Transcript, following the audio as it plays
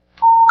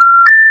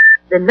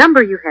The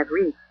number you have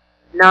reached,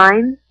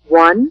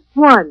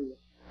 911,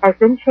 has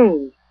been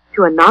changed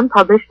to a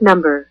non-published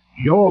number.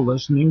 You're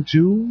listening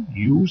to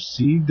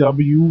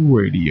UCW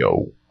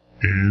Radio.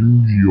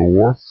 In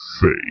your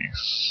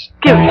face.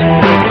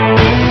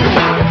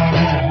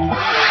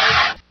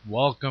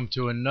 Welcome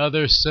to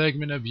another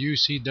segment of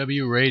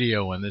UCW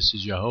Radio, and this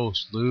is your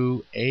host,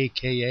 Lou,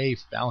 a.k.a.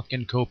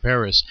 Falcon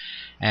Coparis.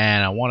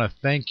 And I want to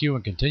thank you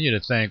and continue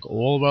to thank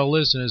all of our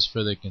listeners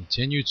for their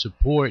continued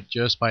support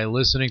just by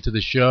listening to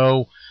the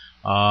show.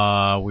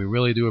 We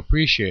really do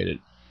appreciate it.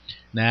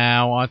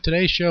 Now, on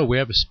today's show, we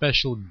have a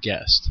special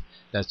guest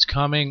that's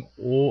coming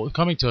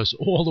to us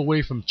all the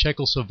way from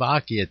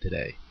Czechoslovakia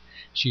today.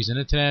 She's an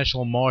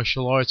international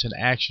martial arts and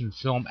action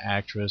film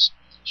actress.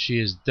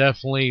 She is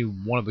definitely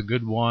one of the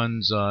good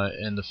ones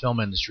in the film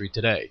industry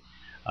today,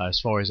 as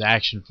far as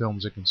action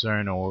films are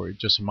concerned, or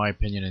just in my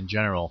opinion in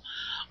general.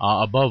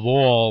 Above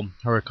all,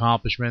 her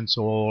accomplishments,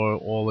 or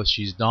all that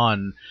she's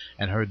done,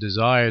 and her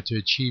desire to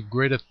achieve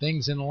greater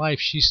things in life,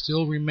 she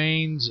still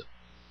remains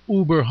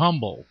uber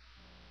humble.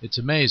 It's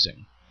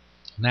amazing.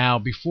 Now,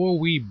 before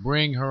we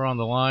bring her on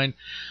the line,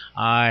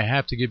 I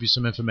have to give you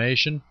some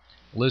information.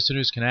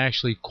 Listeners can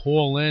actually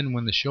call in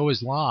when the show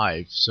is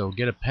live, so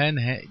get a pen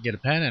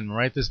and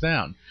write this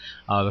down.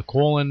 The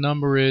call-in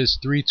number is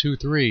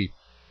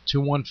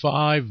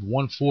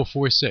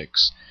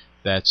 323-215-1446.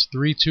 That's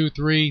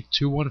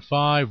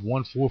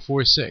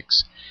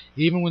 323-215-1446.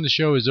 Even when the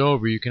show is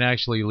over, you can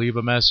actually leave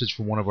a message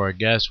for one of our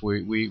guests.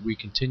 We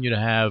continue to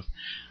have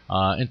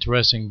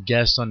interesting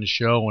guests on the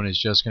show, and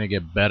it's just going to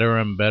get better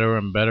and better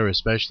and better,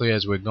 especially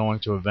as we're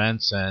going to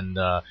events and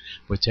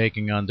we're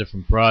taking on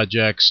different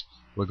projects.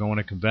 We're going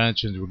to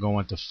conventions, we're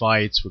going to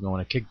fights, we're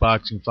going to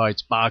kickboxing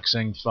fights,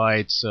 boxing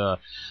fights,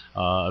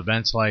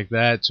 events like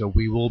that. So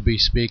we will be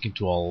speaking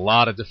to a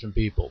lot of different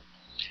people.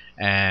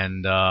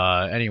 And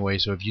anyway,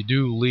 so if you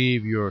do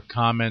leave your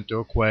comment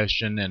or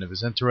question, and if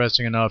it's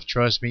interesting enough,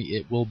 trust me,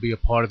 it will be a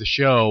part of the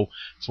show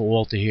for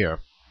all to hear.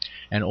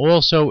 And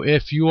also,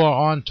 if you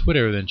are on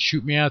Twitter, then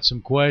shoot me out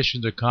some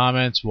questions or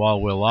comments while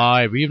we're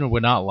live, even if we're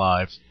not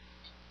live.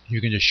 You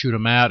can just shoot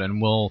them out,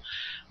 and we'll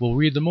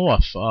read them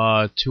off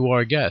to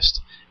our guest.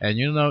 And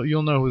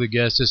you'll know who the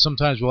guest is.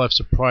 Sometimes we'll have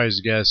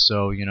surprise guests,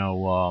 so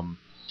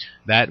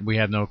that we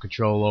have no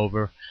control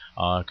over.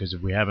 Because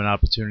if we have an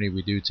opportunity,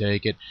 we do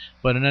take it.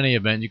 But in any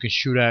event, you can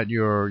shoot out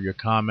your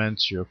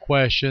comments, your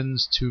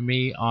questions to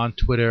me on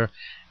Twitter,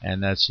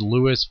 and that's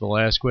Louis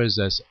Velazquez.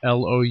 That's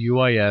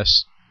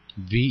LOUIS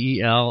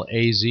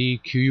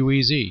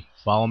VELAZQUEZ.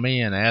 Follow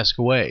me and ask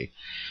away.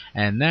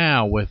 And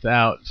now,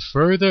 without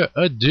further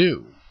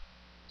ado,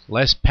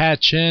 let's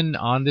patch in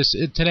on this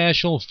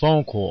international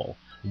phone call.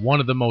 One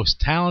of the most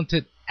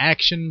talented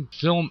action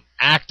film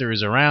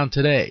actors around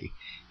today.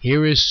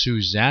 Here is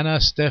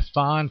Suzzana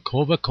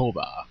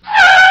Stefankovicova.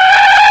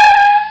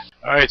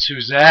 Alright,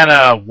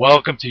 Suzzana,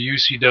 welcome to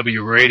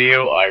UCW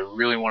Radio. I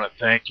really want to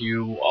thank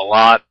you a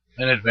lot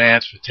in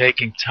advance for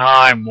taking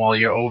time while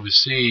you're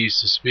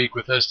overseas to speak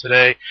with us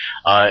today.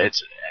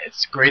 It's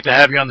great to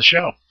have you on the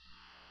show.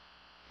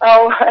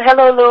 Oh,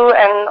 hello, Lou,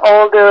 and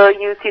all the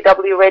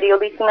UCW radio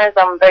listeners.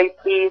 I'm very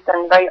pleased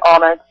and very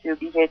honored to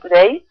be here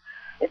today.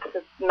 It's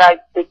my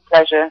big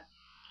pleasure.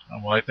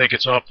 Well, I think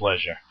it's our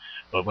pleasure,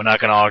 but we're not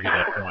going to argue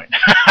that point.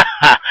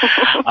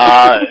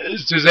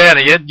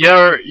 Suzzana,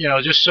 you're,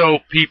 just so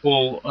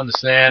people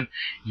understand,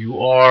 you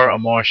are a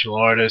martial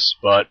artist,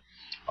 but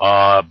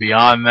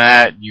beyond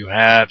that, you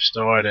have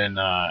starred in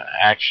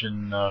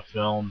action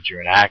films.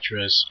 You're an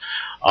actress.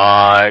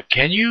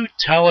 Can you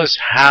tell us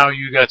how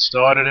you got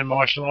started in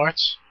martial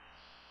arts?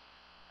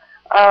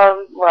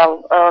 I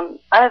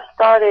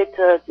started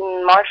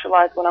in martial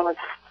arts when I was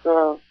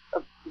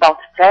about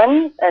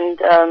 10, and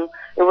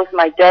it was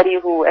my daddy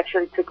who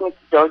actually took me to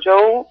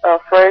dojo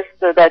first,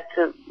 that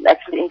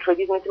actually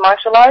introduced me to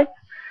martial arts.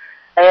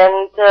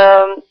 And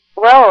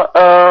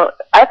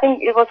I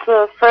think it was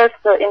the first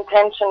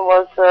intention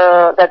was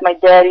that my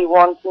daddy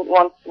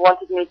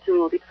wanted me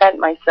to defend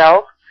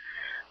myself.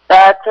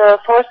 But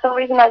for some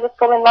reason I just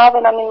fell in love,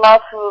 and I'm in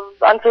love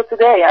until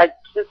today. I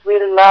just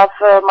really love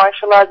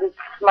martial arts. It's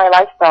my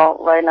lifestyle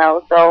right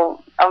now.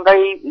 So I'm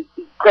very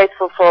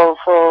grateful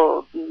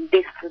for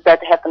this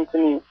that happened to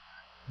me.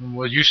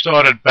 Well, you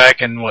started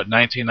back in,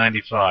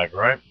 1995,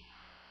 right?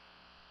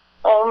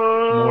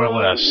 More or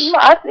less.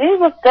 It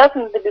was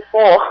definitely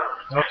before.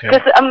 Okay.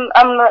 Because I'm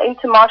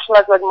into martial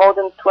arts like more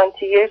than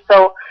 20 years,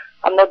 so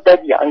I'm not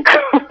that young.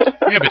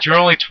 Yeah, but you're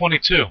only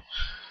 22.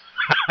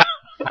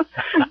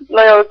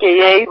 No, okay,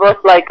 yeah, it was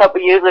like a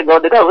couple years ago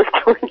that I was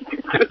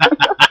 22.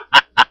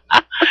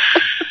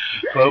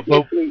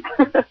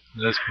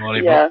 That's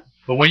funny. Yeah.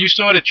 But when you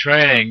started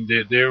training,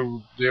 there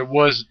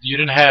was, you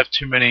didn't have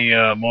too many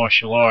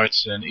martial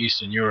arts in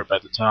Eastern Europe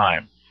at the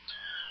time.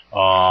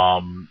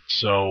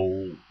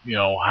 So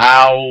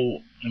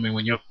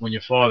when your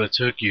father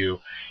took you,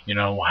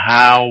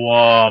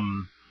 how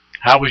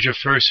was your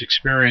first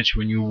experience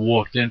when you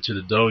walked into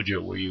the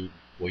dojo? Were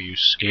you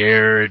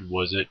scared?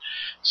 Was it,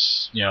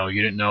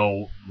 you didn't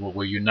know?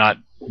 Were you not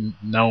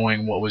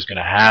knowing what was going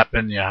to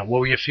happen? What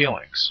were your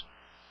feelings?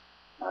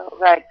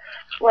 Right.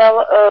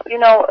 Well,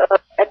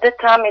 at that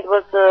time it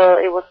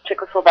was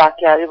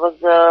Czechoslovakia. It was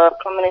a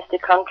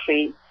communistic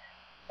country,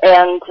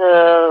 and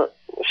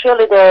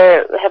surely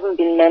there haven't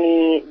been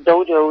many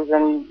dojos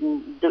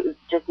and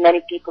just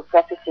many people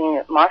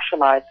practicing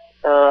martial arts.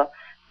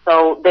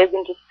 So there's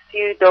been just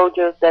few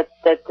dojos that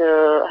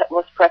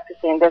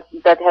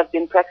have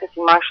been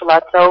practicing martial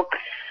arts. So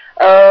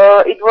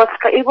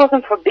it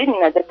wasn't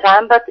forbidden at the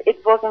time, but it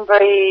wasn't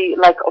very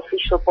like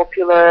official,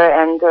 popular,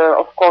 and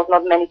of course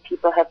not many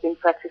people have been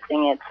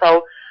practicing it.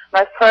 So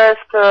my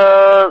first,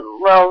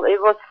 it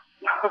was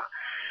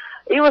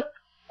it was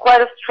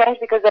quite strange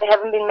because there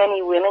haven't been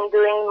many women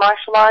doing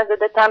martial arts at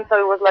the time, so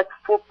it was like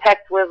full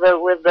packed with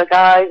the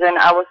guys, and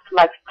I was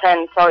like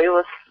 10, so it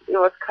was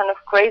kind of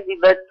crazy,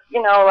 but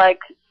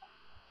like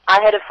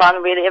I had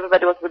fun really.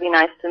 Everybody was really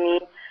nice to me.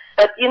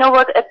 But you know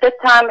what? At that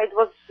time, it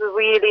was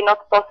really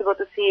not possible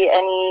to see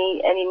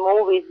any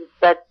movies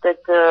that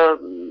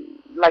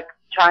like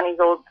Chinese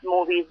old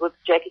movies with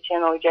Jackie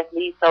Chan or Jet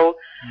Li. So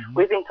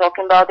we've been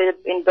talking about it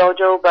in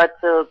dojo, but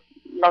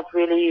not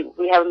really.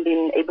 We haven't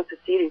been able to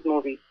see these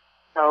movies.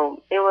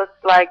 So it was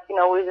like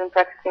we've been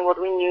practicing what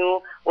we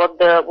knew, what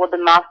the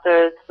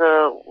masters,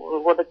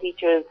 what the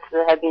teachers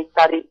had been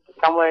studied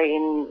somewhere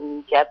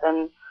in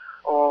Japan,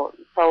 or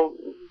so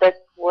that's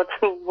what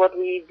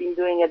we've been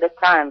doing at the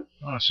time.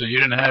 Oh, so you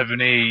didn't have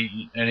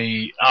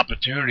any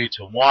opportunity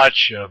to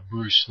watch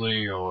Bruce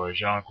Lee or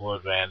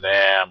Jean-Claude Van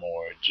Damme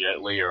or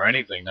Jet Li or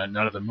anything? None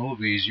of the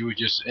movies. You were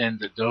just in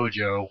the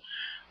dojo,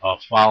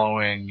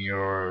 following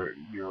your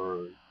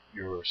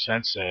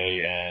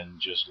sensei and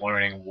just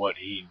learning what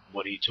he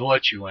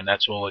taught you, and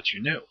that's all that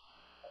you knew.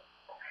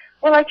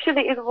 Well,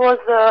 actually, it was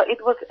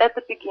at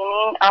the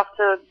beginning.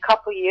 After a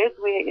couple years,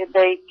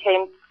 they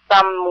came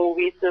some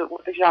movies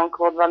with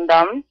Jean-Claude Van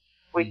Damme,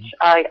 which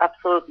I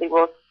absolutely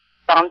was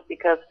stunned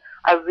because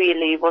I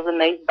really was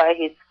amazed by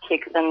his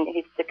kicks and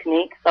his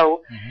technique.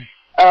 So,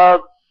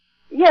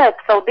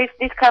 so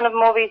these kind of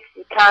movies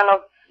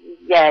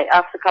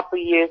after a couple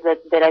of years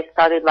that I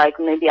started, like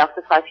maybe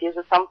after 5 years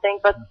or something,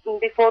 but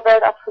before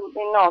that,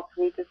 absolutely not.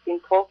 We've just been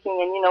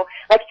talking and,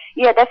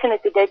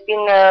 definitely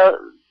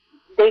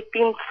there've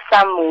been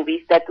some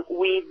movies that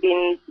we've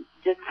been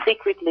just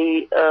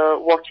secretly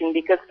watching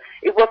because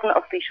it wasn't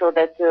official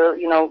that,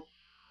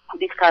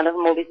 these kind of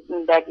movies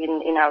back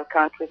in our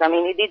countries. I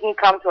mean, it didn't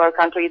come to our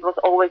country. It was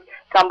always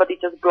somebody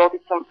just brought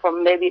it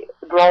from maybe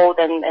abroad,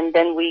 and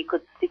then we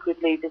could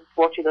secretly just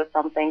watch it or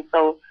something.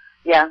 So,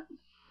 yeah,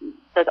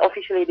 that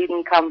officially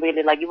didn't come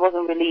really. Like, it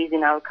wasn't released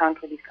in our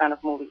country, these kind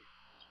of movies.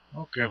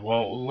 Okay,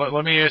 well,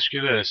 let me ask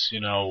you this.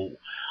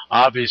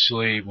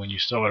 Obviously, when you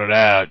started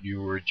out,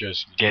 you were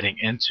just getting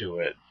into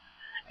it.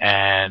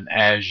 And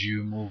as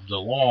you moved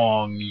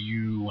along,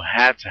 you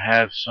had to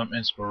have some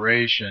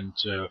inspiration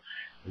to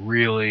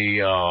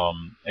really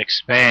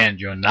expand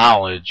your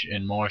knowledge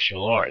in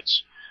martial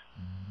arts.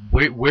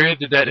 Where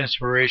did that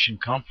inspiration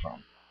come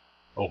from?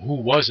 Or who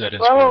was that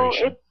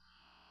inspiration?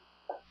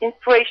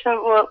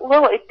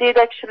 It did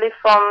actually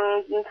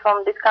from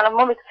this kind of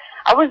movies.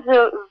 I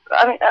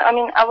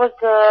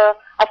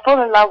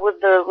fell in love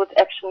with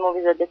action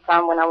movies at the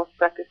time when I was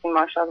practicing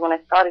martial arts. When I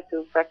started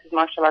to practice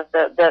martial arts,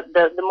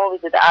 the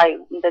movies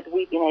that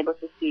we've been able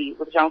to see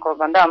with Jean-Claude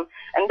Van Damme,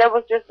 and that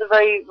was just a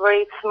very,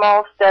 very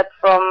small step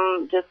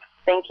from just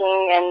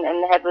thinking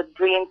and have a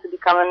dream to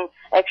become an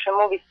action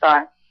movie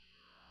star.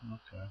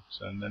 Okay,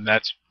 so then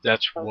that's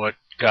what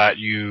got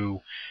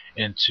you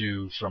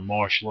into from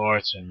martial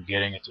arts and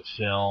getting into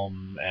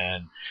film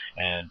and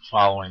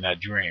following that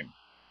dream.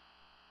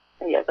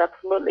 Yes,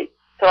 absolutely.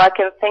 So I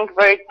can think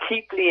very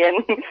deeply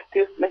and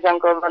to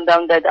Jean-Claude Van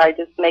Damme that I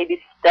just made this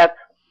step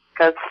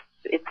because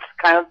it's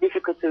kind of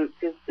difficult to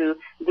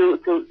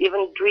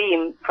even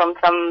dream from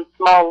some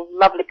small,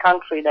 lovely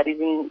country that is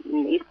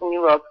in Eastern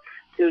Europe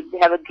to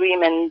have a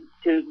dream and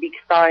to be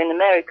a star in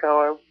America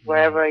or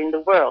wherever in the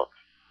world.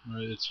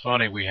 It's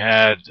funny, we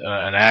had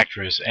an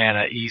actress,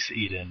 Anna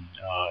Eden.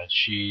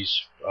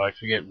 I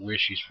forget where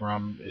she's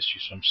from.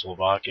 She's from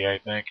Slovakia, I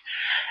think.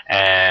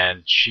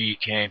 And she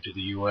came to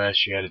the U.S.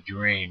 She had a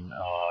dream.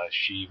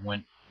 She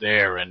went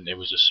there, and it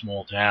was a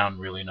small town,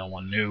 really no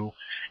one knew.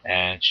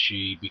 And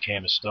she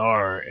became a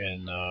star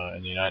in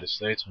the United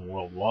States and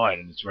worldwide.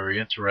 And it's very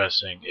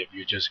interesting if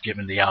you're just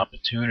given the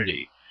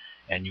opportunity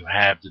and you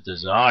have the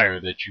desire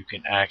that you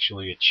can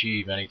actually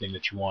achieve anything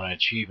that you want to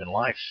achieve in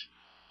life.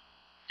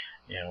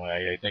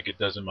 I think it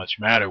doesn't much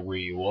matter where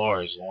you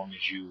are, as long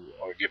as you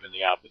are given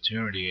the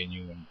opportunity and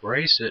you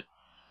embrace it,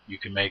 you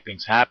can make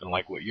things happen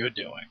like what you're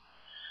doing.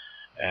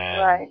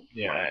 And, right.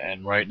 Yeah,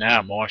 and right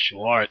now,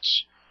 martial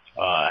arts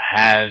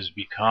has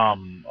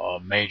become a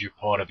major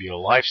part of your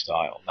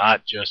lifestyle,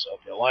 not just of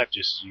your life,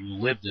 just you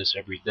live this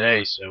every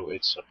day, so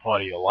it's a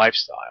part of your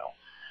lifestyle.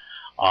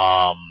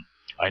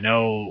 I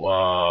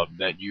know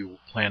that you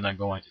plan on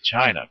going to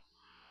China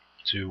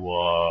to,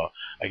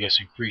 I guess,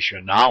 increase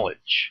your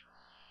knowledge.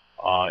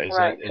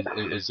 Right.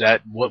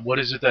 What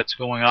is it that's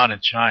going on in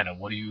China?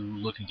 What are you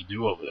looking to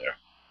do over there?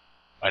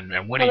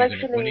 And when are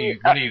you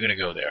going to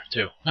go there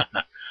too?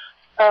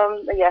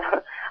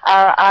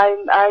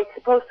 I'm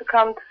supposed to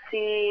come to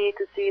see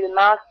the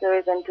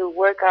masters and to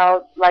work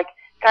out like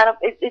kind of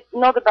it's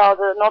not about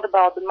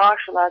the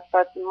martial arts,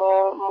 but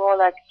more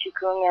like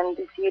qigong and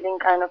this healing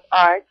kind of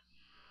art,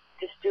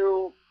 just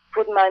to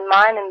put my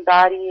mind and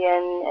body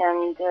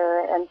and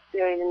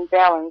spirit in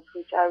balance,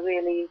 which I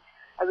really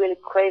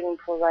craving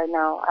for right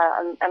now.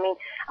 I mean,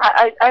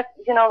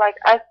 you know, like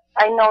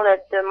I know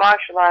that the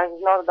martial arts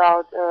is not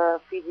about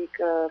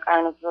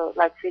kind of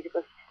like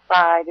physical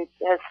side. It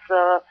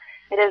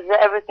has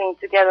everything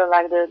together,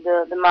 like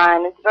the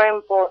mind. It's very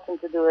important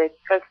to do it,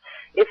 because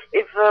if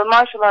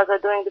martial arts are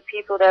doing the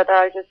people that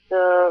are just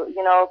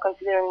you know,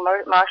 considering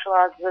martial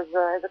arts as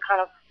a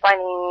kind of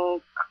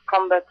fighting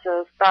combat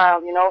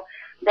style, you know,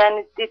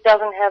 then it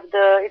doesn't have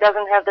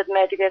that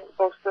magic it's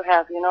supposed to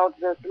have. You know,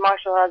 the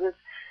martial arts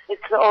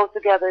it's all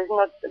together. It's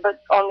not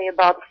but only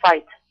about the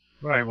fight.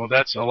 Right. Well,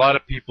 that's a lot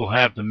of people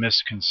have the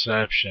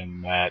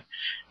misconception that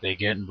they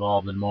get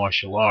involved in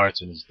martial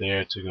arts and it's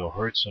there to go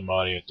hurt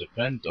somebody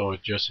or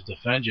just to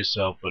defend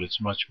yourself, but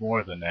it's much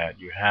more than that.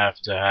 You have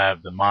to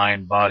have the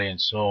mind, body, and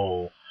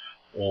soul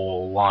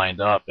all lined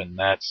up, and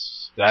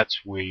that's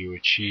where you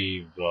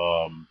achieve,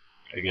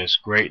 I guess,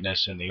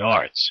 greatness in the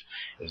arts.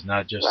 It's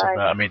not just Right.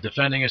 about. I mean,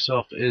 defending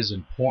yourself is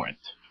important,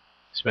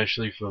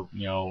 especially for,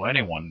 you know,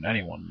 anyone,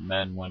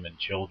 men, women,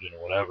 children,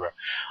 or whatever.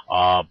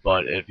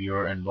 But if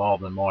you're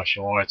involved in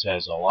martial arts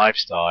as a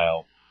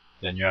lifestyle,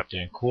 then you have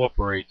to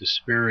incorporate the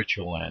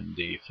spiritual end,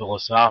 the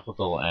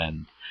philosophical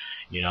end,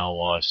 you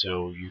know,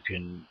 so you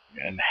can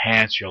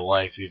enhance your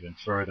life even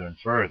further and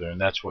further, and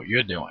that's what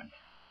you're doing.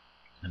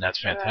 And that's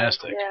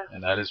fantastic. Right, yeah.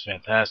 And that is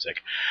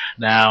fantastic.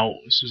 Now,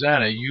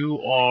 Suzzana,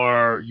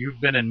 you've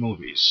been in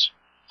movies.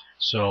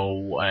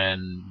 So,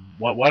 and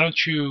why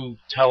don't you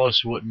tell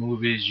us what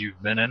movies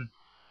you've been in?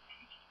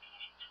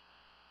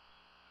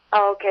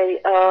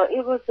 Okay,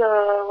 it was,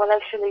 well,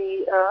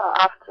 actually,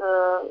 after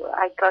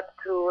I got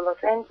to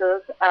Los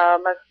Angeles,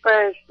 my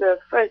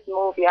first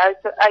movie, I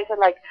said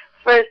like,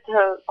 first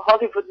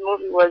Hollywood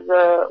movie was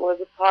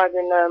a part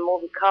in a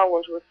movie Car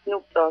Wash with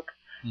Snoop Dogg,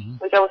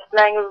 which I was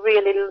playing a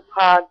really little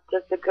part,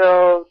 just a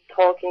girl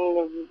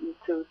talking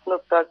to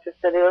Snoop Dogg, just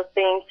a little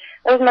thing.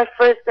 That was my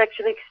first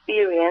actual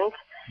experience.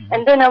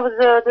 And then I was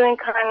doing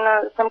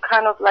some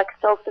kind of like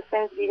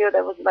self-defense video.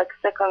 That was like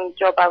second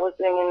job I was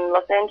doing in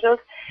Los Angeles.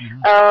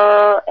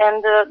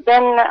 And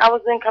then I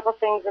was doing a couple of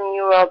things in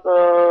Europe.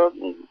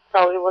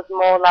 So it was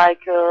more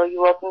like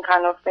European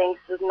kind of things,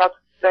 not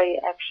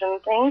very action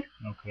things.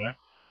 Okay.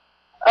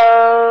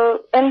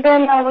 And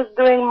then I was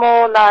doing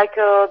more like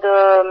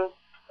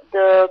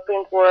the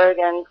print work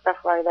and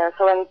stuff like that.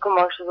 So and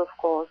commercials, of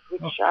course,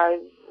 which I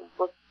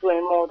was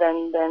doing more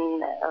than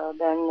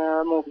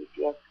movies.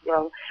 Yes, you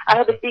know, I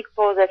had a big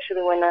pause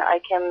actually when I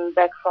came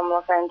back from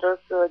Los Angeles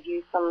to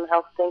do some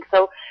health things.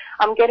 So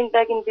I'm getting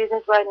back in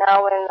business right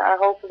now, and I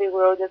hopefully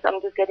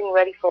I'm just getting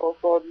ready for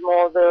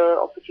more the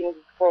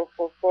opportunities for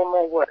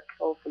more work.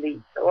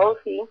 Hopefully, so we'll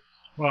see.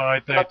 Well, I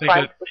think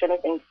trying to push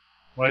anything.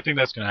 Well, I think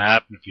that's going to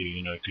happen for you,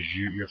 you know, because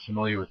you're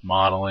familiar with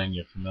modeling,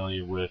 you're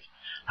familiar with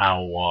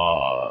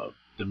how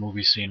the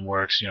movie scene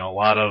works. You know, a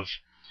lot of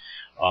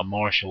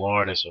martial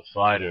artists or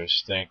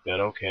fighters think that,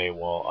 okay,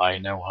 well, I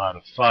know how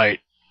to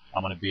fight,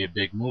 I'm going to be a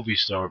big movie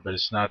star, but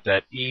it's not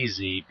that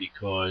easy,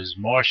 because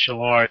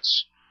martial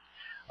arts,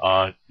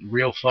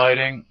 real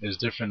fighting is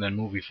different than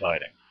movie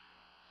fighting.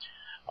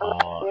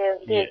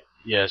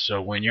 Yeah.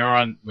 So when you're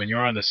on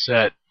the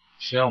set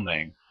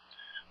filming,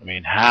 I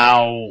mean,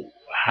 how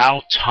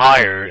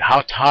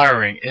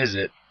tiring is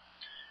it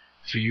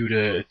for you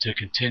to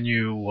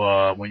continue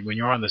when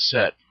you're on the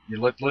set?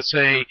 Let's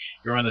say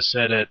you're on the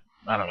set at,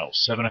 I don't know,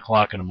 7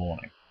 o'clock in the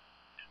morning.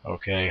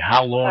 Okay,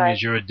 how long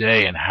is your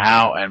day, and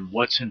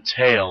what's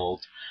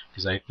entailed?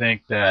 Because I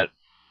think that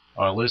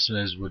our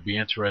listeners would be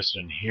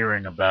interested in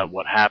hearing about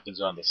what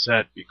happens on the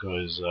set,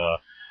 because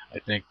I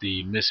think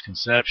the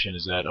misconception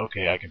is that,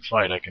 okay, I can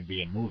fight, I can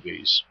be in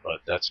movies,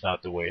 but that's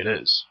not the way it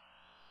is.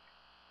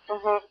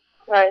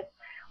 Right.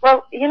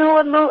 Well, you know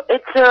what, Lou?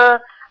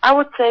 It's I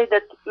would say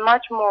that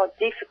much more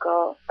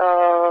difficult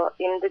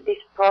in this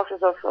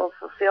process of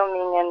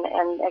filming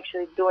and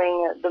actually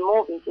doing the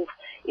movies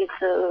is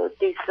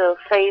this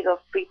phase of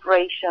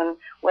preparation,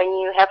 when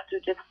you have to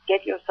just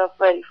get yourself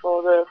ready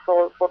for the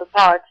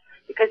part.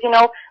 Because, you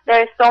know, there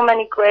are so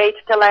many great,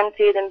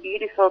 talented, and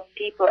beautiful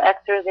people,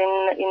 actors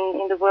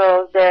in the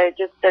world that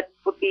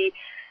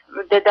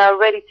are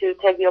ready to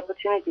take the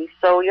opportunity.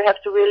 So you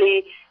have to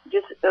really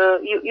just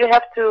you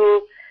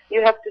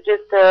have to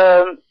just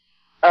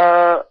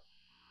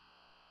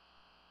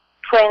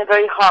train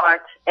very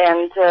hard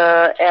and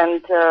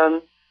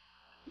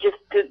just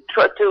to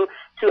try to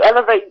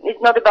elevate.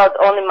 It's not about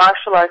only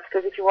martial arts,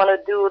 because if you want to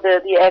do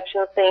the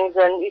action things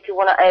and if you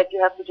want to act,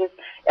 you have to just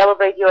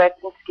elevate your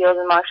acting skills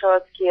and martial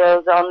arts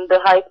skills on the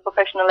highest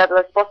professional level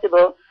as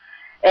possible.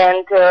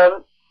 And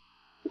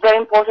very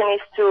important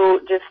is to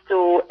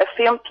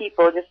film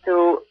people, just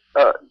to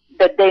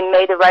that they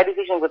made the right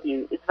decision with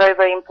you. It's very,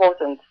 very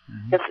important.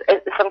 Because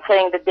I'm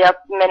saying that there are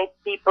many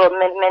people,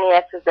 many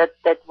actors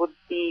that would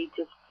be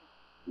just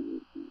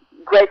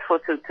grateful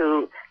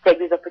to take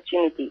this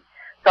opportunity.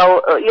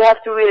 So you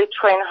have to really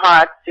train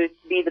hard to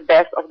be the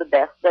best of the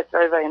best. That's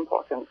very, very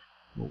important.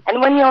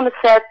 And when you're on the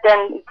set,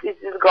 then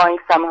it's just going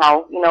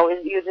somehow. You know,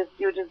 you're just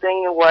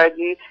doing your work.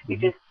 You're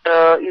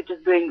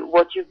just doing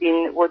what you've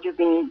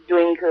been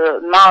doing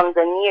months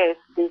and years.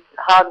 This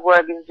hard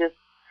work is just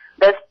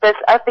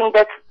I think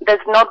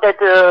that's not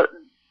the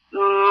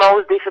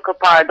most difficult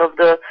part of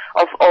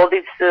all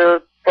this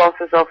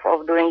process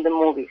of doing the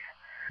movies.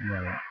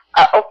 Right.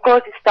 Of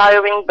course, it's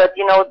tiring, but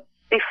you know,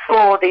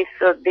 before this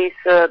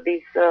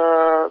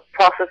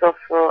process of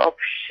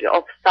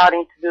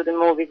starting to do the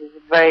movies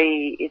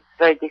it's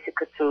very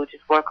difficult to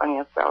just work on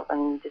yourself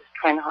and just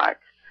train hard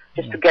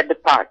just to get the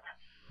part.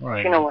 Right.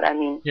 If you know what I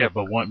mean. Yeah,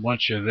 but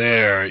once you're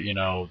there, you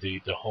know,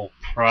 the whole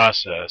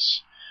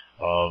process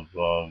of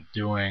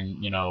doing,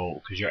 you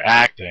know, because you're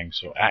acting,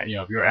 so you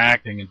know, if you're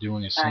acting and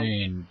doing a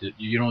scene,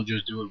 you don't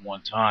just do it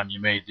one time. You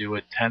may do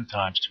it 10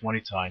 times, 20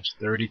 times,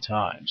 30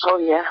 times. Oh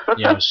yeah.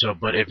 You know, so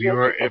but if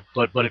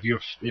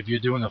you're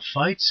doing a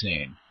fight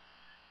scene,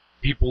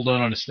 people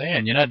don't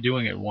understand. You're not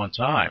doing it one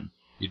time.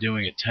 You're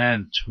doing it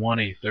 10,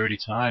 20, 30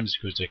 times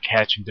because they're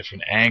catching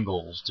different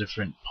angles,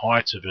 different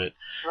parts of it,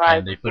 right.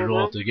 And they put it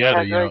all together.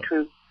 That's you very know.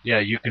 true. Yeah,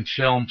 you can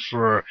film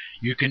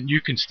you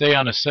can stay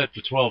on a set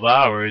for 12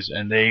 hours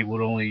and they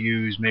would only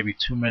use maybe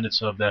 2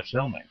 minutes of that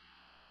filming.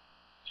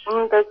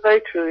 That's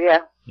very true. Yeah.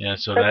 Yeah,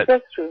 so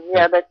that's true.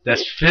 Yeah,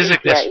 that's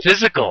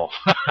physical.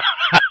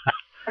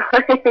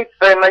 It's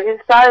very much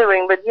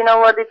inspiring, but you know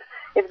what?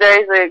 If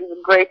there is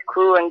a great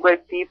crew and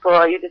great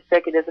people, you just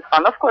take it as a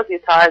fun. Of course, you're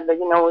tired, but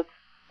you know, it's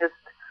just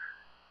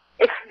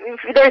if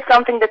there is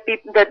something that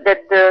people that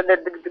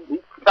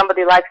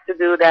somebody likes to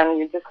do, then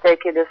you just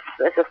take it as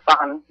a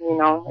fun. You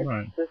know, it's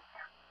right. just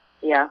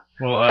yeah.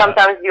 Well,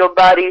 sometimes your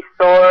body is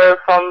sore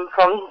from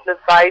the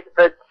fight,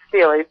 but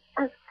still,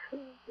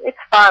 it's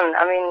fun.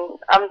 I mean,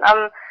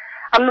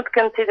 I'm not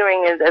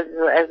considering it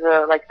as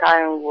a like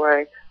tiring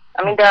work.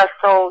 I mean, there are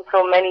so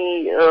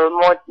many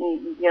more,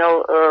 you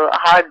know,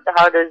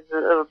 harder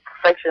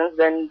perfections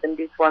than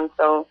this one.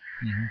 So,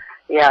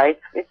 yeah,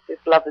 it's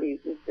just lovely.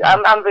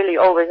 I'm really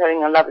always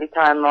having a lovely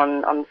time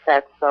on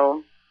set.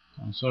 So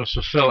it's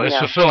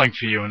fulfilling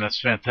for you, and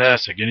that's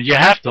fantastic. And you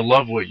have to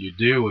love what you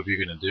do if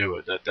you're going to do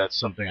it. That's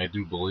something I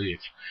do believe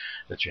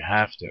that you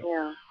have to.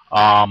 Yeah.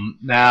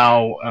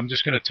 Now, I'm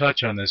just going to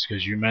touch on this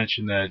because you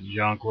mentioned that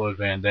Jean-Claude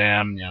Van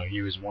Damme, you know,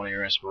 he was one of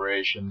your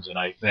inspirations, and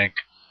I think.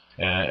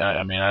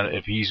 I mean,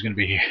 if he's going to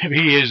be, if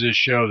he is this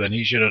show, then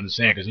he should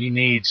understand because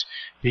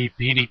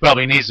he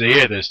probably needs to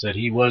hear this, that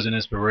he was an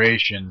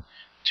inspiration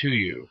to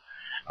you.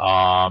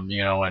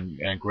 You know,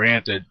 and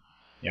granted,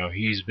 you know,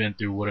 he's been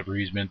through whatever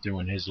he's been through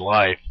in his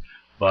life,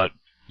 but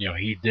you know,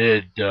 he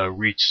did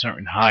reach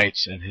certain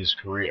heights in his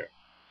career.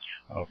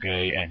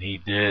 Okay, and he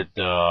did,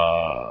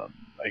 I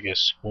guess,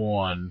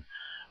 spawn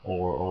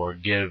or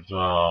give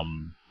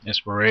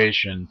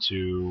inspiration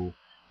to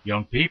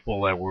young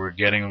people that were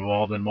getting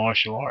involved in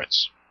martial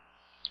arts,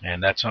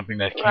 and that's something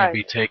that can't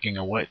be taken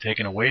away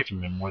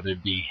from him. Whether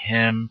it be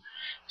him,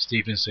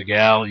 Steven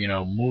Seagal, you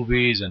know,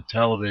 movies and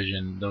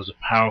television, those are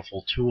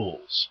powerful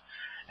tools,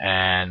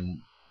 and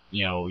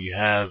you know, you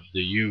have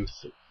the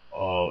youth,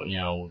 you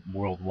know,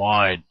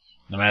 worldwide.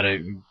 No matter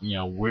you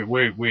know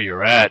where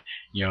you're at,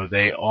 you know,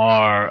 they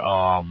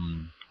are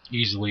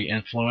easily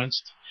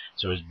influenced.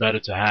 So it's better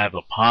to have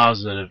a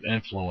positive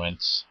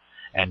influence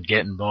and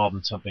get involved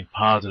in something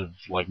positive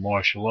like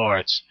martial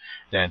arts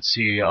than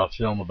see a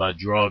film about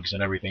drugs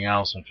and everything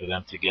else and for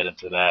them to get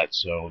into that.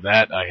 So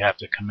that I have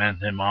to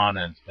commend him on,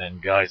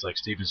 and guys like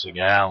Steven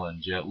Seagal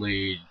and Jet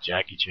Li,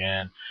 Jackie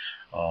Chan,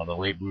 the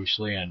late Bruce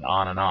Lee, and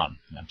on,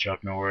 and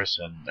Chuck Norris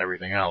and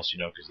everything else, you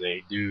know, because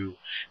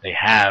they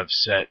have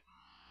set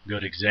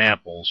good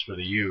examples for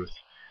the youth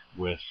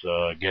with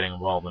getting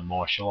involved in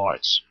martial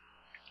arts.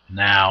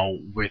 Now,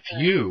 with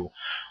you,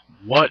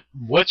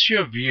 what's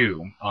your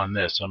view on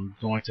this? I'm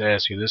going to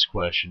ask you this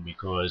question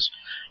because,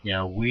 you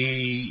know,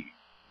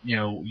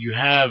 you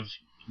have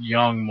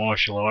young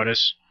martial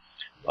artists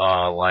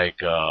like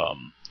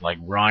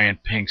Ryan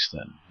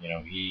Pinkston. You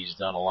know, he's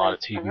done a lot of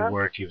TV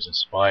work. He was in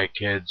Spy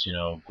Kids. You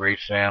know, great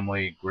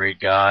family, great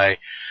guy.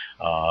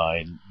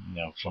 You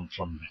know, from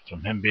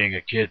him being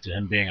a kid to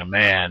him being a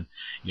man,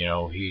 you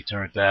know, he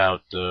turned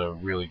out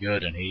really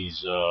good, and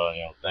he's you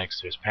know, thanks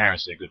to his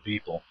parents, they're good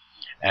people.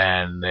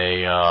 And they,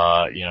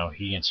 you know,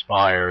 he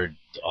inspired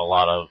a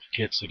lot of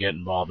kids to get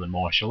involved in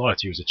martial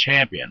arts. He was a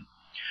champion.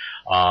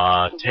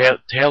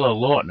 Taylor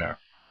Lautner,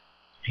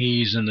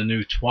 he's in the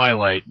new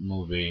Twilight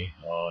movie,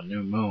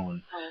 New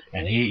Moon,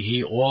 and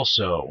he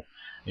also,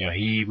 you know,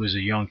 he was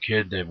a young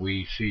kid that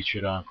we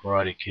featured on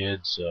Karate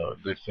Kids.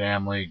 Good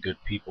family, good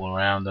people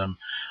around him,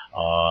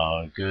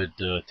 good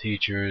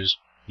teachers.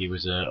 He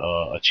was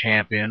a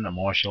champion, a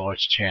martial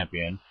arts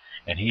champion,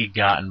 and he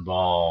got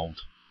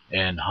involved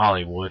in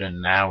Hollywood,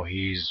 and now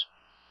he's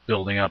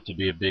building up to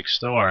be a big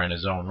star in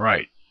his own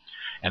right.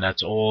 And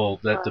that's all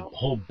that the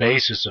whole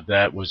basis of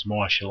that was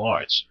martial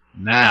arts.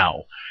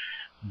 Now,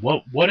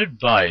 what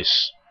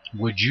advice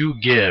would you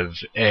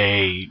give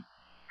a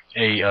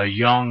a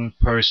young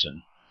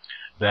person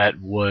that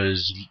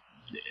was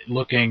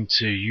looking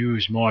to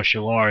use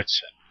martial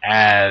arts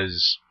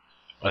as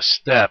a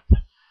step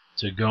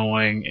to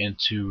going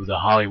into the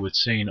Hollywood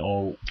scene,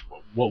 or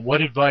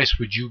what advice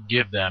would you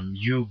give them?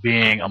 You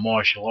being a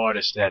martial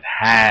artist that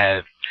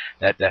has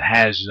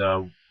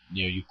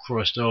you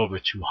crossed over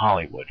to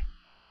Hollywood.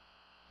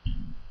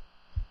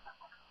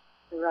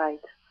 Right.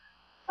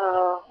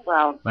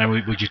 Well. And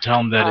would you tell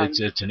them that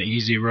it's an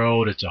easy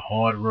road, it's a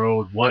hard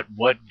road? What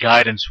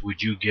guidance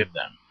would you give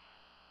them?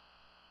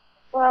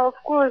 Well, of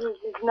course,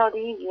 it's not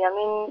easy. I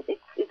mean,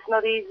 it's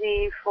not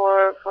easy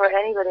for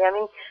anybody. I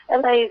mean,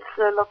 LA is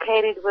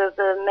located with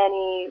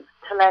many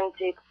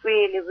talented,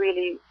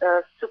 really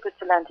super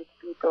talented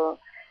people.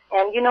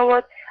 And you know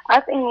what? I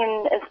think,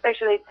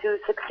 especially to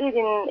succeed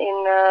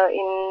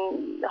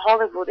in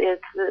Hollywood,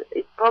 it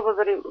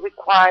probably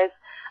requires,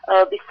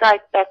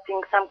 besides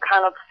acting, some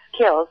kind of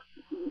skills,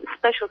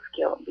 special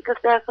skill, because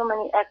there are so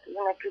many actors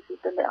and actresses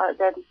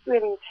that is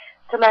really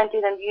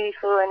talented and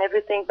beautiful and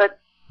everything, but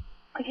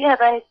if you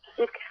have any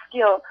specific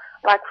skill,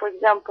 like for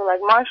example, like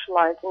martial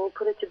arts, and you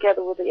put it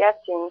together with the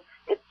acting,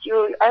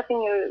 I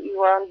think you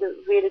are on the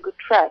really good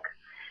track.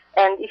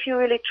 And if you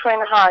really train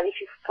hard, if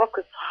you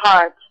focus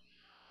hard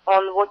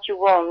on what you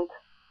want,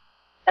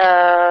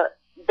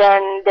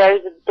 then there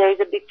is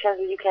a big chance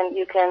that you can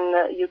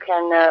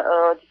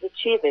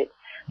achieve it.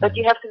 But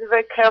you have to be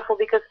very careful,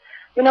 because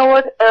you know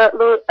what,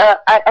 Lou,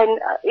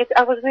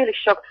 I was really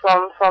shocked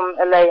from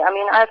LA. I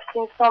mean, I've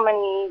seen so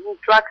many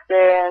drugs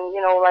there, and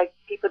you know, like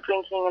people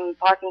drinking and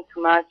partying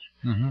too much.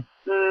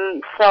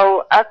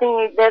 So I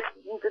think that's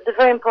the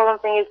very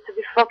important thing is to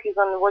be focused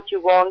on what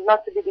you want,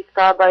 not to be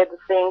disturbed by the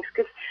things.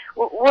 Because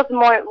what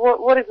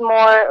is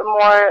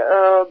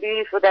more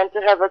beautiful than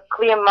to have a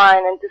clear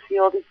mind and to see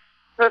all these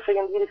perfect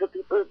and beautiful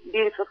people,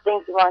 beautiful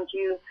things around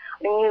you.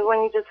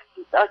 When you just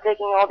are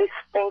taking all these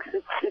things,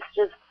 it's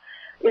just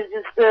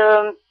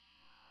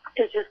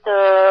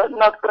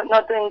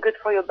not doing good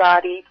for your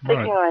body. It's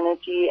taking your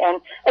energy,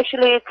 and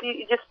actually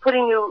it's just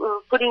putting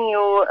you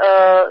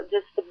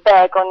just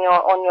back on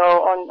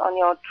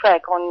your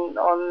track, on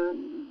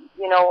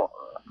you know,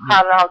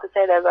 I don't know how to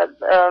say that, but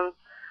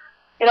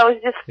you know,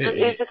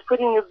 it's just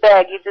putting you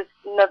back. You just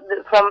not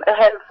from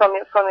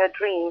your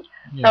dream.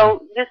 Yeah.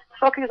 So just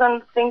focus on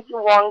the things you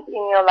want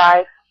in your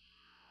life.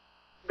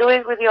 Do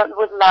it with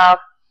love,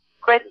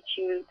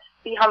 gratitude.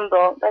 Be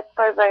humble. That's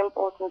very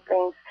important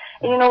things.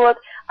 And you know what?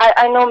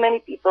 I know many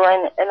people,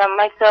 and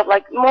myself,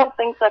 like, more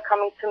things are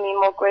coming to me,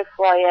 more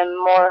grateful I am,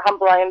 more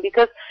humble I am,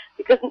 because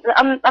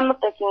I'm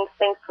not taking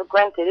things for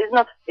granted. It's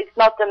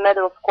not a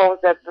matter of course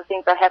that the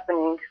things are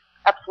happening.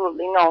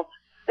 Absolutely not.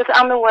 Because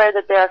I'm aware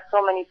that there are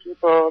so many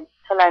people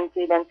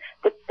talented, and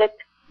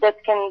that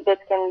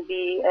can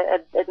be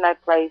at my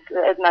place.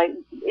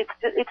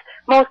 It's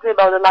mostly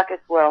about the luck as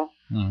well.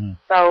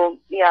 So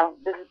yeah,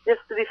 this is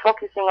just to be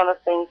focusing on the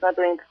things, not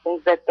doing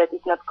things that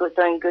is not good,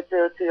 doing good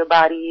to your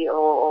body,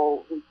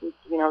 or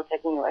you know,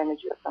 taking your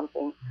energy or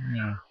something.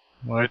 Yeah.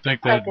 Well, I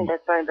think that's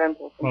very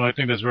important. Well, I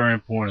think that's very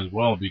important as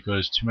well,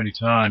 because too many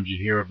times you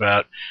hear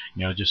about,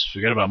 you know, just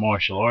forget about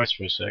martial arts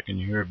for a second.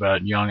 You hear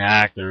about young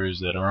actors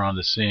that are on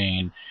the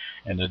scene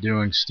and they're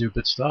doing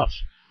stupid stuff.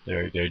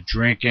 They're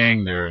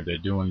drinking, they're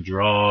doing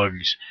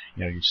drugs.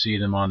 You know, you see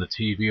them on the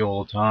TV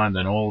all the time.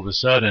 Then all of a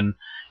sudden,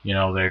 you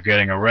know, they're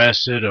getting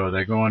arrested or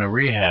they're going to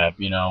rehab.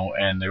 You know,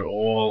 and they're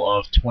all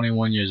of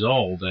 21 years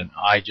old, and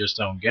I just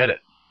don't get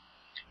it.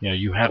 You know,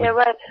 you have. Yeah,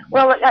 right.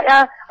 Well,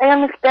 I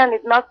understand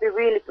it must be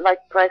really like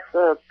price,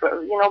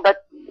 you know,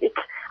 but it's.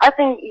 I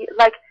think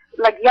like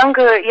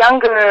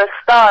younger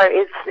star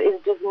is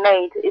just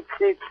made. It's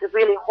a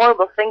really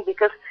horrible thing,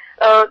 because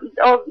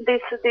all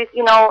this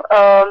you know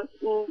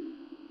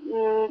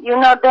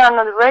they are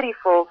not ready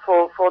for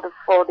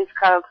this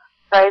kind of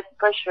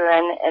pressure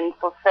and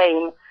for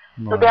fame.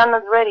 Right. So they are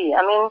not ready.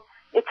 I mean,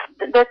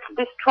 that's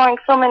destroying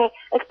so many,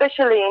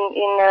 especially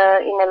in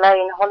LA,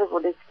 in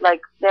Hollywood. It's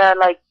like they're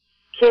like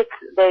kids.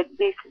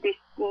 These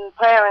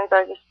parents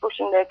are just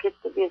pushing their kids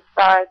to be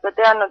stars, but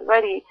they are not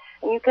ready.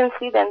 And you can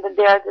see them that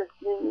they are just,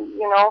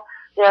 you know,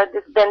 they are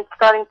just then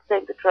starting to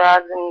take the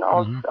drugs and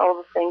all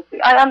the things.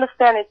 I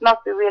understand it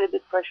must be really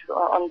big pressure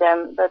on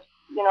them, but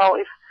you know,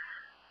 if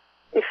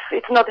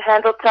it's not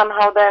handled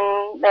somehow, then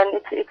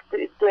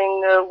it's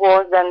doing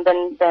worse than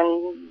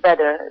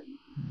better.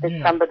 That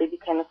somebody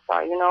became a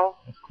star, you know.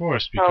 Of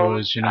course,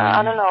 because you know.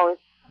 I don't know.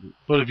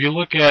 But if you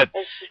look at,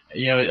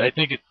 you know, I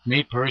think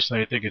me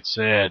personally, I think it's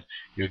sad.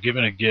 You're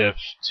given a gift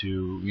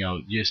to, you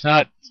know, it's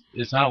not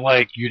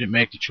like you didn't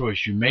make the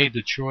choice. You made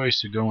the choice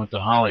to go into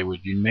Hollywood.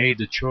 You made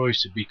the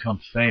choice to become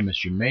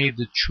famous. You made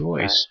the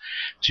choice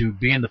to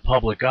be in the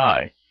public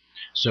eye.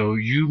 So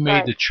you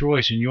made the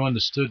choice, and you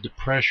understood the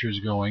pressures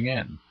going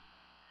in.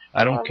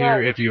 I don't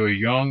care if you're a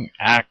young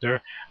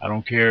actor. I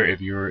don't care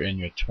if you're in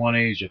your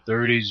 20s, your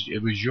 30s.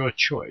 It was your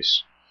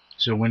choice.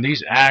 So when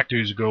these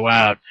actors go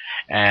out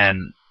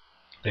and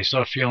they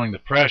start feeling the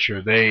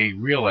pressure, they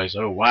realize,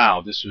 oh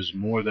wow, this was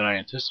more than I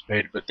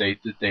anticipated, but they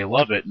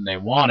love it and they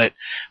want it.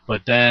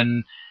 But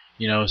then,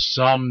 you know,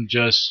 some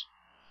just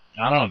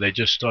I don't know, they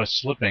just start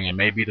slipping, and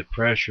maybe the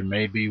pressure,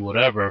 maybe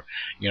whatever,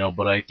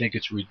 but I think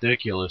it's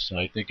ridiculous, and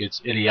I think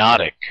it's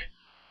idiotic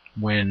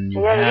when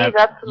you Yeah, have it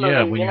is,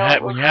 absolutely.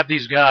 when you have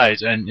these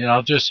guys, and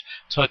I'll just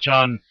touch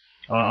on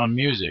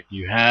music.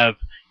 You have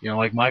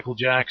like Michael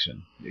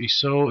Jackson. He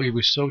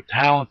was so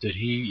talented.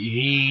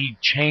 He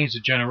changed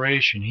a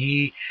generation.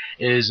 He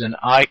is an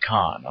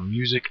icon, a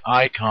music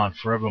icon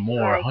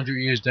forevermore. Right. 100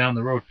 years down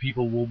the road,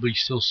 people will be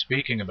still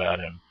speaking about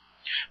him.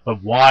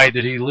 But why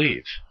did he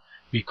leave?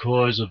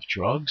 Because of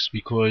drugs?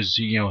 Because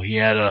he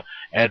had a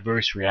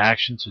adverse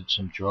reaction to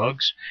some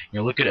drugs?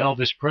 Look at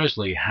Elvis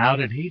Presley. How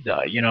did he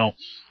die?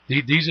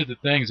 These are the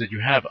things that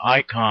you have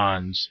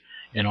icons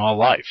in our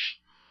life.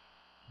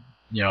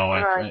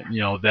 Right.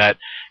 That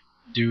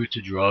due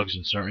to drugs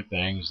and certain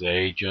things,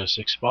 they just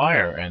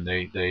expire and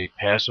they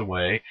pass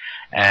away,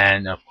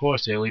 and of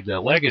course they leave their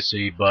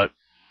legacy. But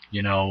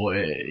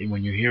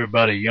when you hear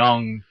about a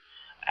young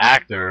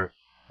actor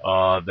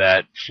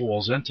that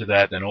falls into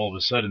that, then all of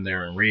a sudden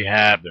they're in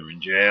rehab, they're in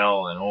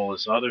jail, and all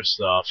this other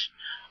stuff.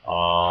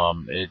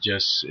 It's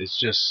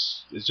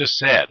just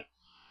sad.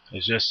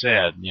 It's just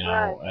sad,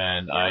 Right.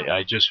 and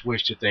I just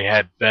wish that they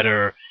had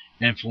better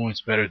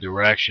influence, better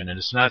direction. And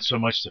it's not so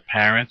much the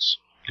parents,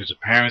 because the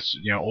parents,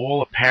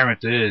 all a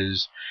parent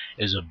is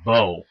a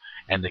bow,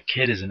 and the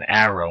kid is an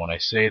arrow. And I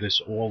say this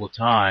all the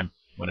time: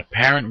 when a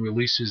parent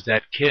releases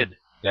that kid,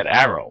 that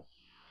arrow,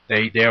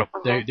 they're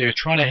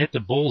trying to hit the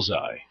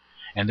bullseye,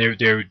 and they're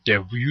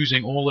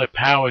using all their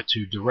power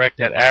to direct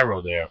that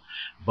arrow there.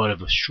 But if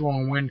a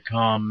strong wind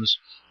comes,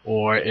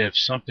 or if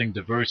something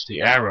diverts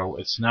the arrow,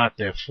 it's not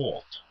their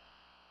fault.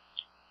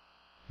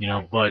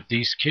 But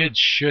these kids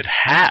should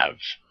have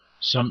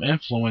some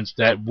influence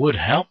that would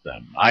help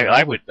them.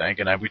 I would think,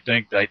 and I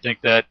think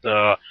that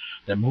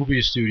that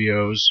movie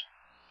studios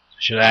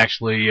should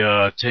actually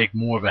take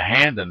more of a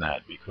hand in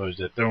that, because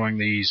they're throwing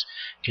these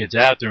kids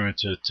out there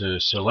into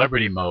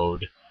celebrity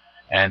mode,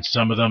 and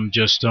some of them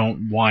just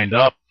don't wind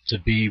up to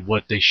be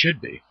what they should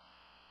be,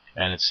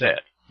 and it's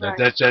sad. Right.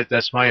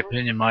 That's my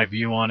opinion, my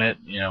view on it,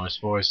 as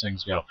far as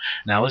things go.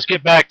 Now let's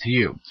get back to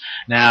you.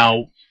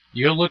 Now, are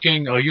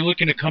you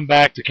looking to come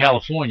back to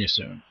California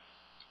soon?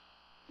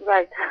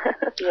 Right.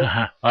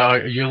 Yes.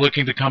 You're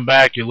looking to come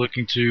back. You're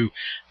looking to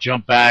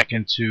jump back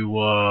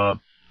into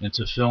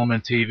film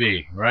and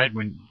TV, right?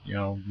 When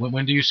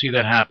do you see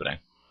that happening?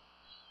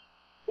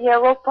 Yeah,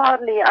 well,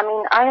 partly. I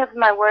mean, I have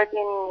my work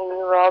in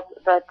Europe,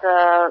 but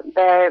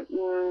there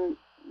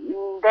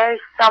is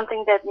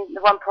something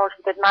one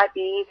project that might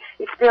be,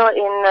 it's still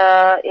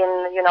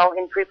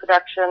in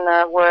pre-production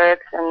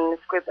works and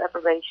script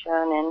preparation,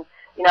 and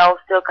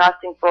still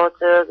casting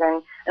photos,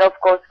 and of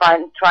course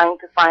trying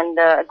to find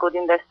a good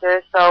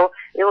investor. So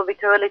it will be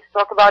too early to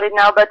talk about it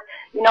now, but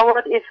you know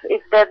what, if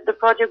the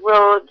project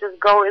will just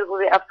go, it will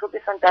be absolutely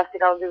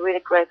fantastic. I'll be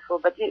really grateful.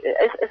 But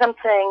as I'm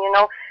saying,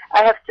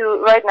 I have to,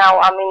 right now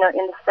I'm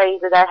in the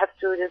phase that I have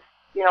to just,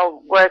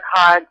 work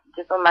hard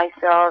just on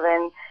myself,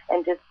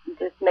 and just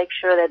make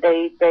sure that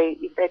they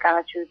if they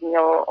gonna choose me,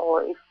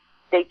 or if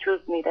they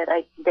choose me, that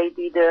they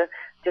be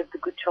just a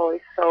good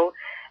choice. So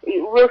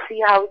we'll see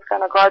how it's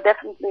gonna go.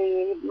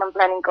 Definitely, I'm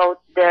planning to go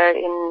there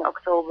in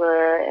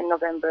October and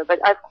November. But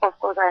of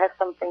course, I have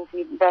some things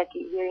back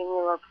here in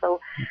Europe, so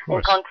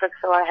in contract,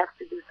 so I have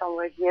to do some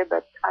work here.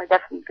 But I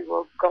definitely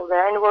will go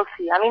there, and we'll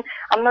see. I mean,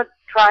 I'm not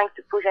trying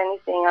to push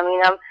anything. I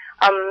mean,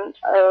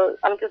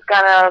 I'm just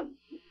gonna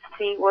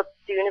see what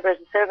the universe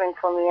is serving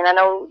for me, and I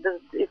know the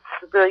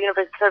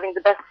universe is serving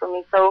the best for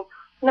me. So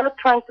not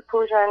trying to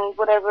push, and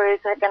whatever is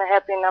going to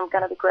happen, I'm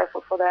going to be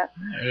grateful for that.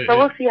 So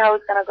we'll see how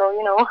it's going to go,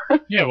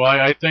 Yeah, well,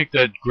 I think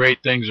that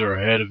great things are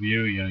ahead of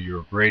you.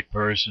 You're a great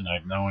person.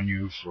 I've known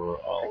you for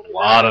a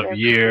lot of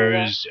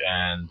years,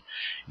 and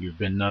you've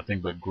been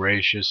nothing but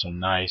gracious and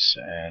nice.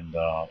 And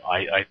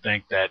I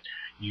think that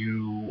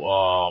you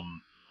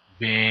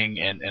being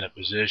in a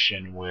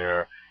position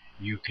where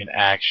you can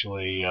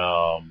actually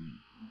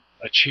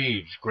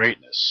achieve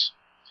greatness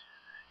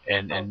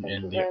in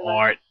the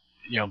art,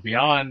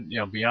 beyond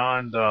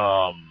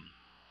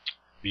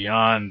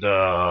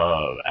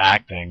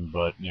acting,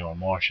 but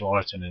martial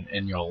arts and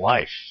in your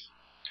life.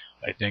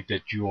 I think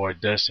that you are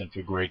destined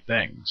for great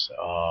things,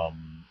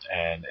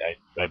 and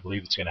I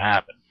believe it's going to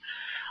happen.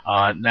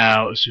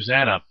 Now,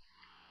 Suzzana,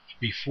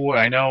 before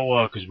I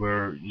know, because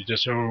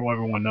just so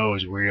everyone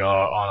knows, we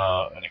are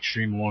on an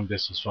extreme long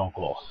distance phone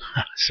call.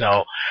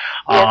 So,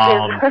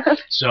 can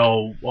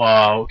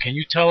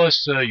you tell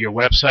us your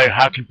website?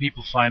 How can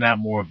people find out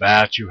more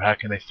about you? How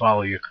can they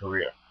follow your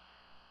career?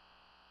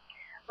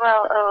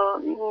 Well,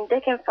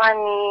 they can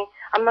find me.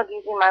 I'm not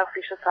using my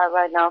official site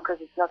right now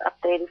because it's not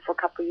updated for a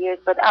couple of years.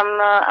 But I'm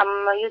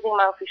using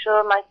my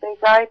official MySpace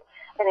site,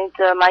 and it's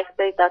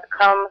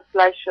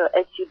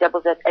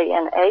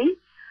myspace.com/SUZZANA.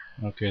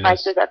 Okay.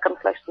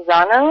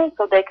 MySpace.com/Suzzana,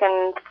 so they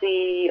can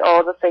see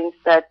all the things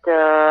that,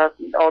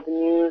 all the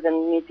news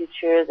and new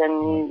pictures,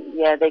 and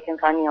yeah, they can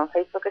find me on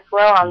Facebook as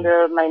well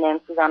under my name,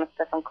 Suzzana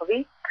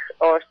Stefankovic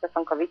or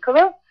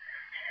Stefankovicova.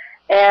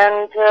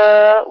 And,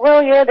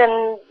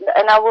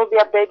 and I will be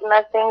updating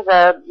my things.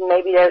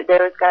 Maybe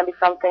there is going to be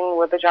something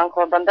with the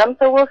Jean-Claude Van Damme,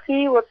 so we'll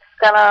see what's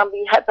going to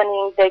be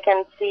happening. They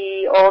can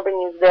see all the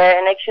news there.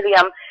 And actually,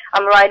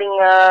 I'm writing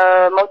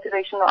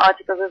motivational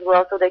articles as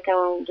well, so they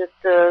can just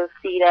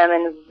see them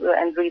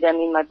and read them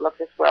in my blog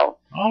as well.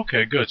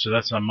 Okay, good. So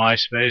that's on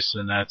MySpace,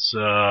 and that's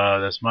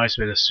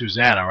MySpace. That's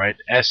Suzzana, right?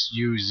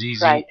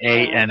 Suzzana.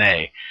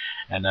 Right.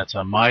 And that's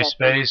on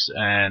MySpace,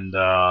 and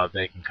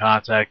they can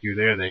contact you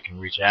there. They can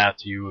reach out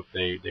to you if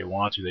they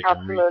want to. They can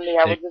Absolutely,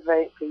 I would be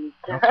very pleased.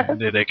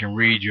 Okay. They can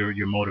read your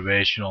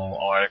motivational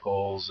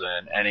articles,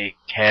 and any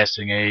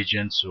casting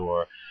agents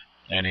or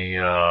any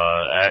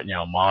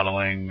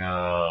modeling,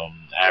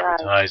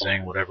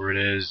 advertising, whatever it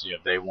is.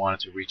 If they wanted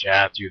to reach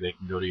out to you, they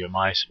can go to your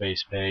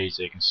MySpace page.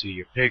 They can see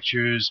your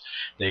pictures.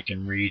 They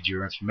can read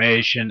your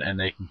information, and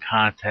they can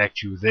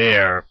contact you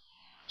there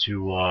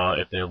to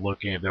if they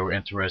were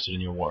interested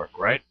in your work,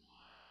 right?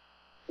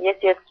 Yes.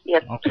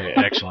 Okay,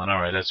 excellent. All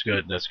right, that's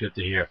good. That's good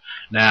to hear.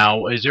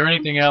 Now, is there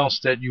anything else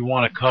that you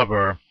want to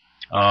cover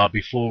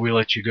before we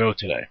let you go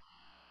today?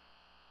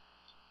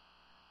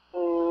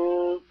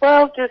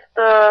 Well, just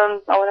I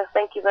want to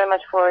thank you very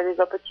much for this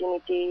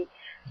opportunity,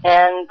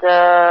 and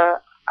I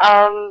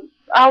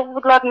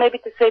would like maybe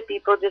to say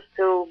people just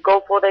to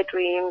go for their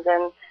dreams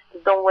and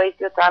just don't waste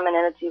your time and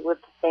energy with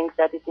things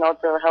that is not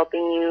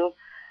helping you.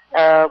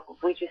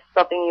 Which is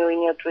stopping you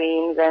in your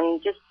dreams, and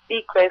just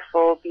be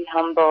grateful, be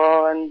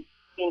humble, and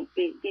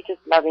be just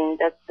loving.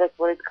 That's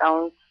what it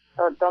counts.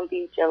 So don't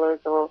be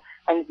jealous or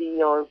envy,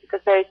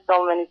 because there is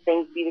so many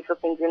things, beautiful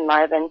things in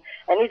life, and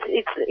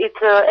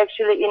it's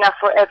actually enough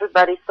for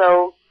everybody.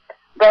 So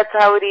that's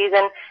how it is,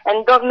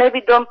 and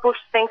don't push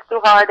things too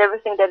hard.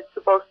 Everything that it's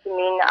supposed to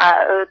mean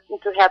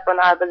to happen,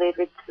 I believe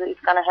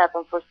it's gonna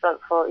happen for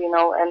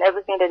and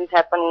everything that is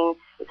happening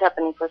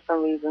for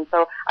some reason.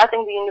 So I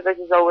think the universe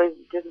is always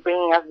just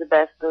bringing us the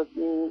best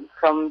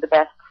from the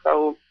best.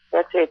 So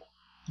that's it.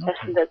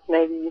 Okay. That's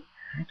maybe.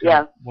 Okay.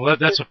 Yeah. Well,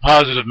 that's a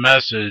positive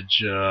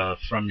message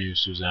from you,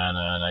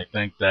 Suzzana, and I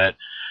think that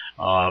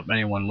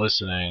anyone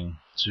listening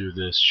to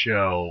this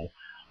show,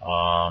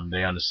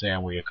 they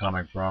understand where you're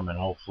coming from, and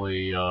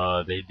hopefully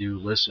they do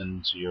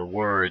listen to your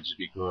words,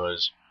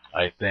 because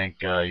I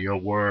think your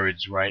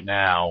words right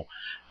now,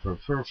 for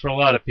a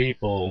lot of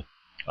people,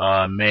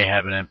 may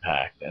have an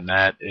impact, and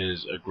that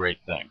is a great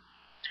thing.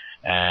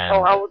 And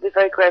I would be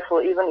very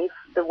grateful, even if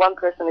the one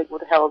person it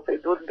would help.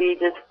 It would be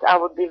I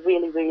would be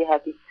really, really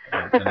happy.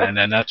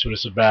 and that's what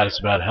it's about. It's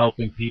about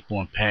helping people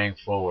and paying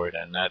forward,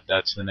 and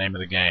that's the name of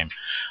the game.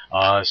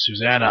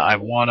 Suzzana, I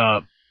want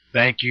to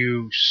thank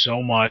you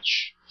so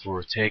much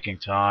for taking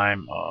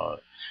time,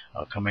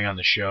 coming on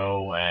the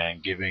show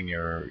and giving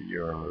your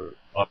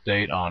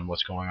update on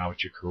what's going on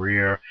with your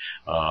career.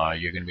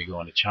 You're going to be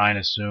going to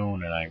China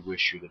soon, and I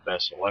wish you the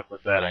best of luck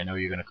with that. I know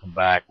you're going to come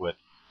back with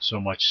so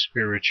much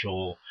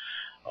spiritual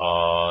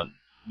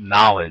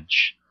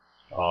knowledge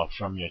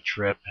from your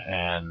trip,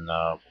 and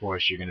of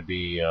course you're going to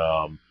be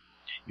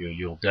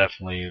you'll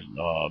definitely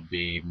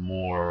be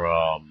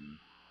more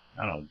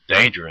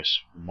dangerous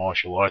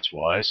martial arts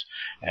wise,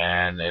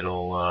 and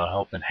it'll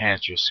help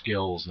enhance your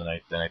skills, and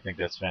I think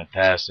that's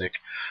fantastic.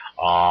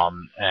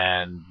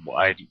 And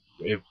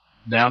if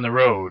down the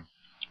road,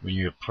 when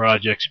your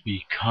projects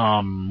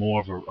become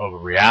more of a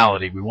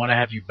reality, we want to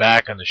have you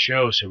back on the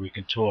show so we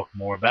can talk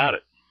more about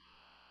it.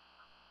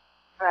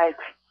 Right.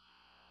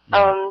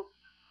 I'm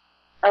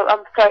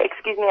sorry.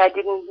 Excuse me. I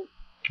didn't.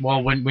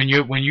 Well, when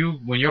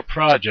your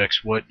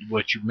projects, what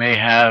you may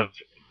have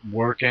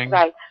working,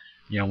 right.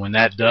 When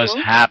that does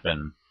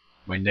happen,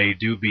 when they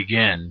do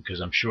begin, because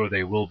I'm sure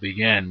they will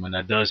begin, when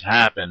that does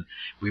happen,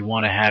 we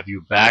want to have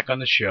you back on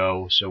the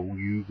show so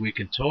we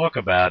can talk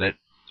about it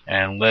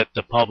and let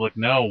the public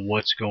know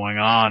what's going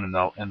on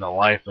in the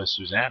life of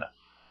Suzzana.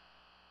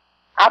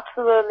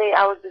 Absolutely,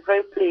 I would be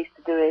very pleased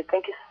to do it.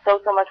 Thank you so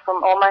much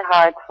from all my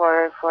heart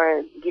for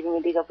giving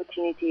me this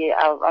opportunity.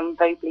 I'm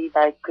very pleased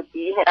I could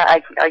be.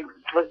 I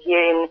was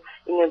here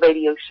in your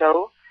radio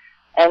show,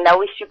 and I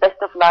wish you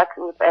best of luck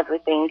with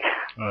everything.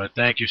 All right,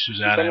 thank you,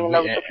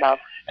 Suzzana.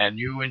 And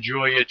you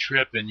enjoy your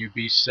trip, and you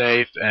be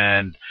safe,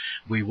 and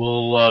we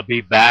will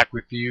be back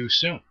with you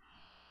soon.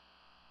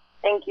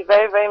 Thank you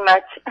very, very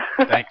much.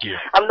 Thank you.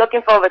 I'm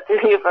looking forward to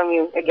hear from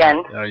you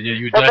again.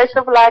 So best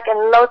of luck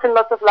and lots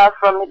of love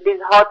from this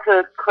hot,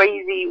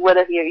 crazy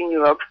weather here in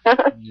Europe.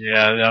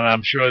 Yeah,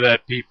 I'm sure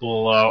that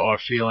people are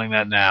feeling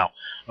that now.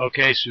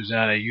 Okay,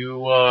 Suzzana,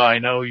 I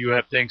know you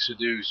have things to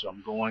do, so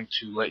I'm going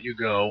to let you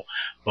go.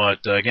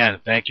 But again,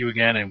 thank you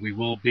again, and we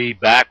will be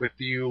back with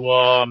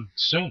you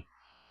soon.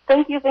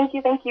 Thank you. Thank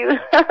you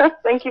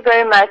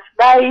very much.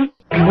 Bye.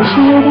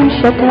 Initiating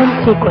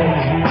shutdown sequence.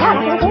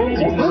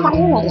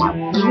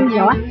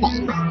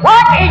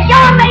 What is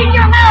your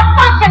major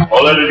malfunction? So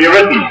let it be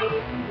written.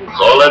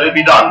 So let it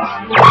be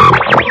done.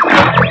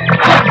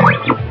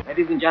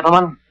 Ladies and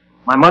gentlemen,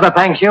 my mother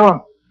thanks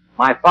you,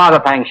 my father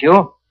thanks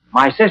you,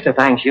 my sister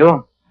thanks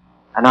you,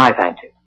 and I thank you.